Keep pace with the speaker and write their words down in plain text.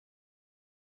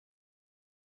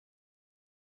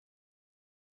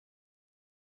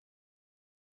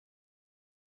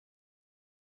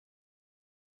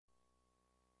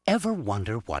Ever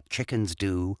wonder what chickens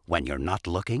do when you're not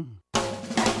looking?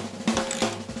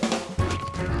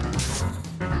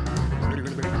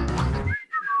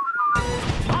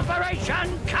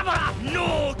 Operation Cover Up!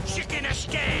 No chicken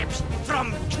escapes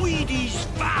from Tweedy's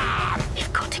farm!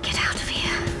 We've got to get out of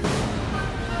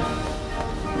here.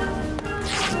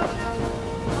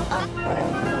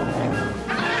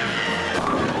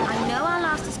 I know our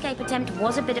last escape attempt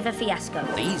was a bit of a fiasco.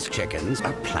 These chickens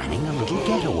are planning a little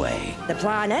getaway. The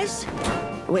plan is,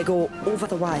 we go over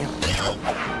the wire.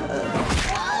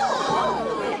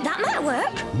 That might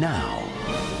work. Now,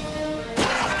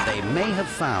 they may have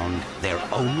found their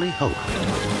only hope.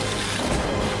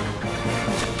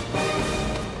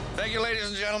 Thank you, ladies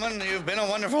and gentlemen. You've been a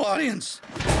wonderful audience.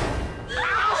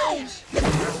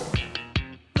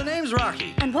 The name's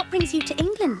Rocky. And what brings you to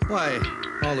England? Why,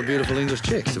 all the beautiful English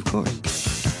chicks, of course.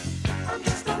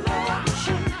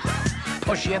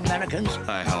 Pushy Americans,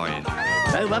 Hi, how are you?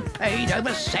 overpaid,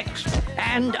 oversexed,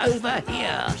 and over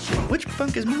here. Which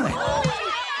bunk is mine?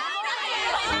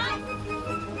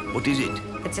 What is it?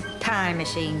 It's a pie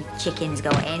machine. Chickens go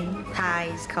in,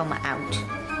 pies come out.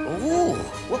 Ooh,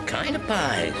 what kind of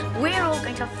pies? We're all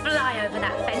going to fly over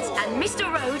that fence, and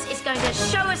Mr. Rhodes is going to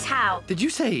show us how. Did you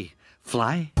say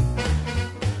fly?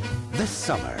 This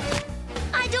summer,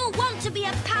 I don't want to be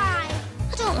a pie.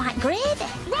 I don't like gravy.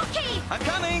 Rocky! I'm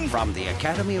coming! from the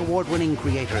Academy Award-winning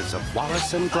creators of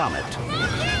Wallace and Gromit,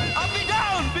 I'll be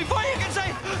down before you can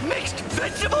say mixed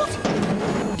vegetables!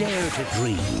 dare to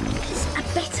dream There's a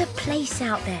better place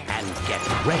out there. and get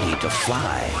ready to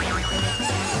fly.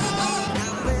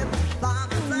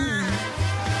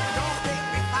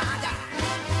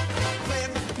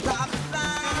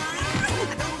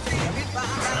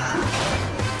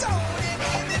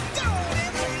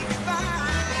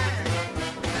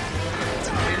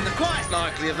 In the quite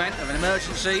likely event of an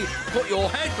emergency, put your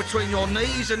head between your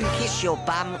knees and Kiss your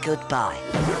bum goodbye.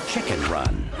 Chicken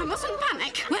Run. I mustn't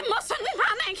panic. We must